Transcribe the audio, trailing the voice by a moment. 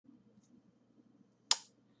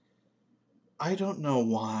I don't know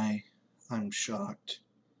why I'm shocked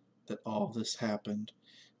that all this happened,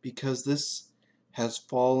 because this has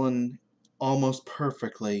fallen almost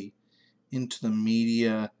perfectly into the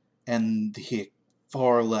media and the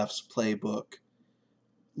far left's playbook,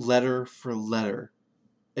 letter for letter,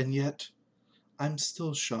 and yet I'm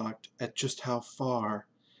still shocked at just how far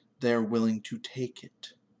they're willing to take it.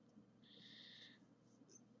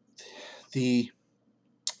 The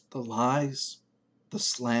lies, the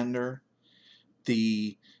slander,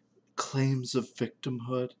 the claims of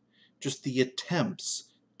victimhood, just the attempts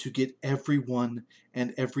to get everyone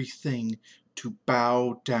and everything to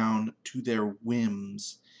bow down to their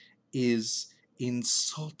whims is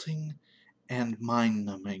insulting and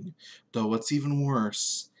mind-numbing. Though what's even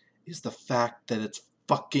worse is the fact that it's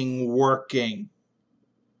fucking working.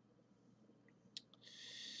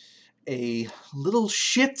 A little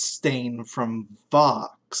shit stain from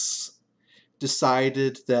Vox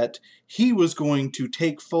decided that he was going to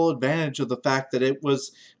take full advantage of the fact that it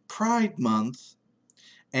was Pride Month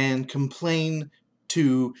and complain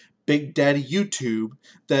to Big Daddy YouTube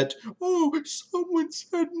that, oh, someone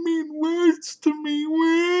said mean words to me.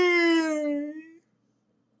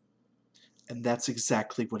 And that's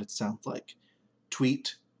exactly what it sounds like.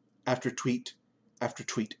 Tweet after tweet after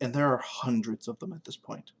tweet, and there are hundreds of them at this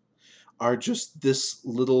point, are just this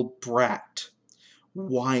little brat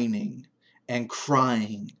whining and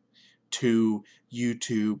crying to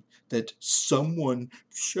YouTube that someone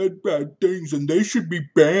said bad things and they should be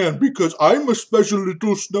banned because I'm a special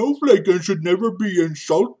little snowflake and should never be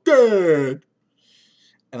insulted.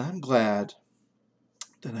 And I'm glad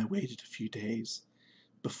that I waited a few days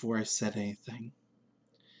before I said anything,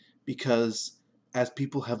 because as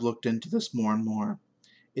people have looked into this more and more,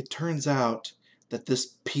 it turns out that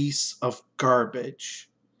this piece of garbage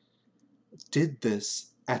did this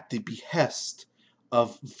at the behest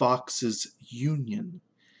of Vox's union,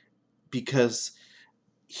 because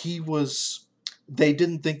they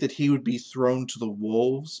didn't think that he would be thrown to the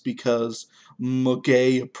wolves because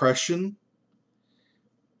gay oppression.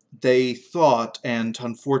 They thought, and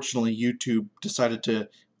unfortunately YouTube decided to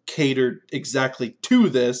cater exactly to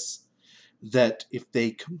this, that if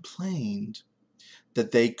they complained,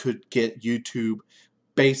 that they could get YouTube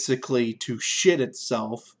basically to shit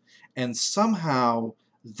itself, and somehow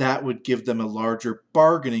that would give them a larger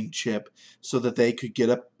bargaining chip so that they could get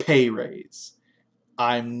a pay raise.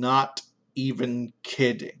 I'm not even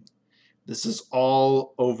kidding. This is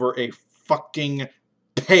all over a fucking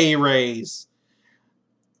pay raise.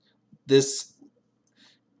 By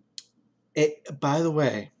the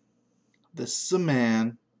way, this is a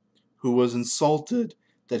man who was insulted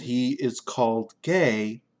that he is called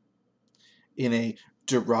gay in a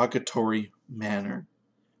derogatory manner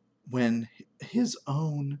when his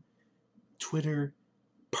own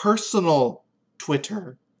personal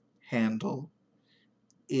Twitter handle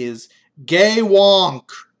is gay wonk.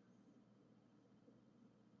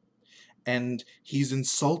 And he's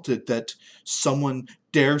insulted that someone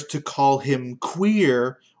dares to call him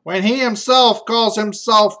queer when he himself calls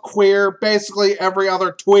himself queer basically every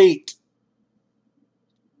other tweet.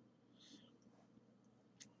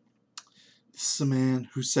 This is a man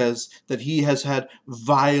who says that he has had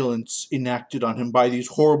violence enacted on him by these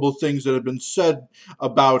horrible things that have been said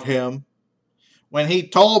about him when he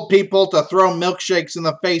told people to throw milkshakes in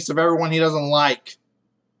the face of everyone he doesn't like.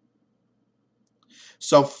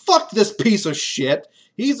 So fuck this piece of shit.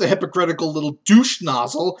 He's a hypocritical little douche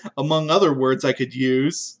nozzle, among other words I could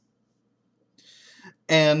use.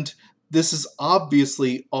 And this is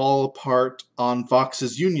obviously all a part on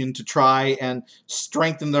Vox's union to try and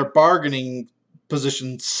strengthen their bargaining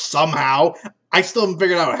position somehow. I still haven't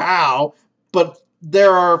figured out how, but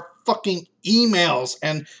there are fucking emails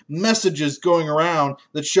and messages going around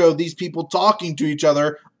that show these people talking to each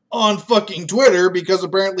other on fucking Twitter because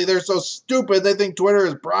apparently they're so stupid they think Twitter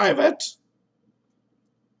is private,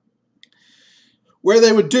 where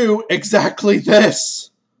they would do exactly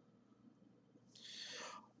this.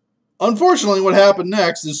 Unfortunately, what happened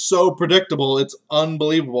next is so predictable, it's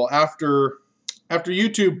unbelievable. After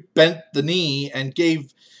YouTube bent the knee and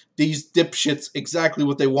gave these dipshits exactly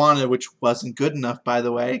what they wanted, which wasn't good enough, by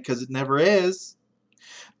the way, because it never is,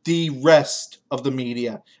 the rest of the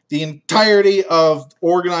media, the entirety of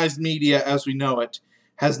organized media as we know it,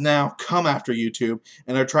 has now come after YouTube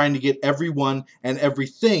and are trying to get everyone and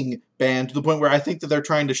everything banned to the point where I think that they're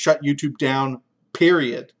trying to shut YouTube down,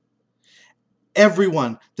 period.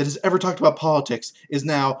 Everyone that has ever talked about politics is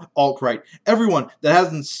now alt-right. Everyone that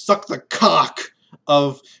hasn't sucked the cock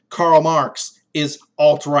of Karl Marx is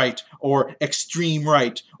alt-right or extreme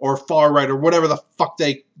right or far right or whatever the fuck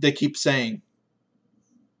they keep saying.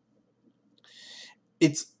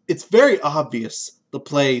 it's very obvious the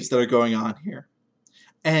plays that are going on here.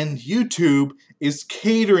 And YouTube is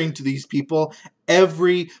catering to these people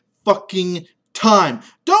every fucking time.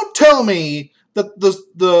 Don't tell me that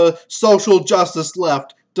the social justice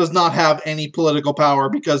left does not have any political power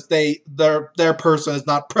because their person is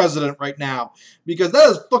not president right now. Because that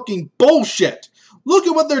is fucking bullshit. Look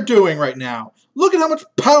at what they're doing right now. Look at how much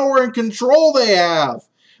power and control they have.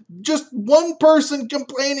 Just one person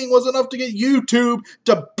complaining was enough to get YouTube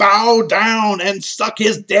to bow down and suck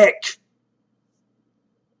his dick.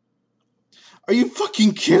 Are you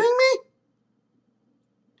fucking kidding me?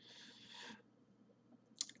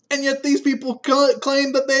 And yet these people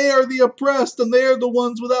claim that they are the oppressed and they are the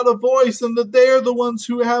ones without a voice and that they are the ones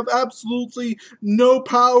who have absolutely no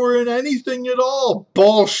power in anything at all.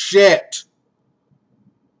 Bullshit.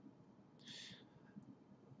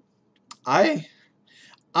 I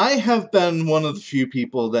have been one of the few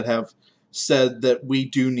people that have said that we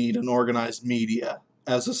do need an organized media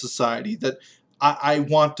as a society, that I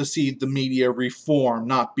want to see the media reform,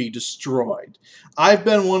 not be destroyed. I've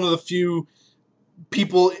been one of the few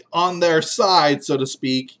people on their side, so to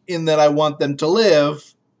speak, in that I want them to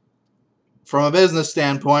live. From a business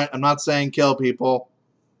standpoint, I'm not saying kill people.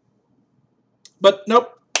 But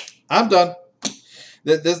nope, I'm done.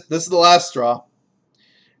 This is the last straw.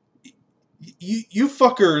 You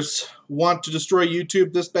fuckers want to destroy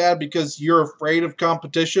YouTube this bad because you're afraid of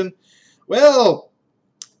competition? Well,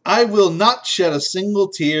 I will not shed a single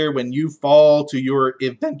tear when you fall to your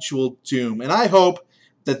eventual doom. And I hope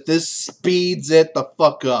that this speeds it the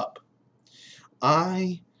fuck up.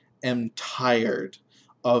 I am tired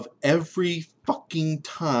of every fucking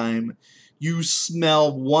time you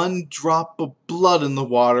smell one drop of blood in the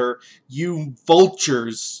water, you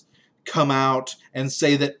vultures come out and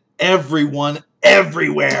say that everyone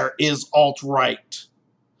everywhere is alt-right.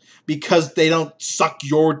 Because they don't suck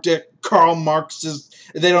your dick,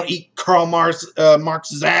 they don't eat Karl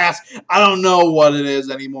Marx's ass. I don't know what it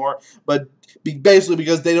is anymore, but basically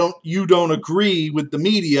because you don't agree with the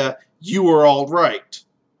media, you are alt-right.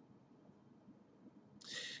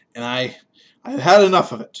 And I've had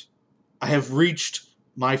enough of it. I have reached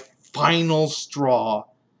my final straw,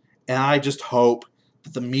 and I just hope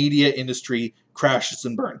that the media industry crashes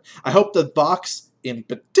and burns. I hope that Vox, in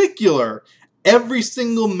particular, every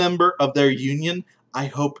single member of their union, I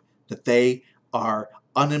hope that they are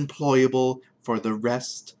unemployable for the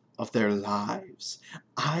rest of their lives.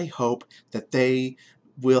 I hope that they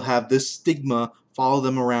will have this stigma follow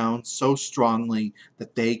them around so strongly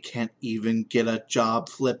that they can't even get a job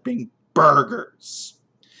flipping burgers.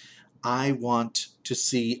 I want to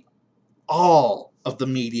see all of the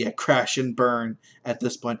media crash and burn at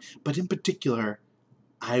this point, but in particular,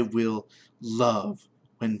 I will love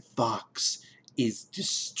when Vox is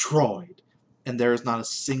destroyed and there is not a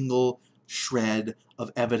single shred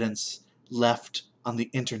of evidence left on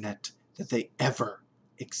the internet that they ever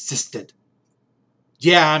existed.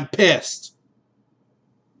 Yeah, I'm pissed.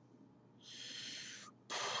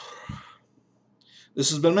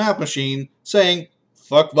 This has been Math Machine saying,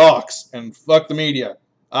 fuck Vox and fuck the media.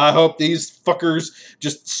 I hope these fuckers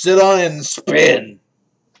just sit on it and spin.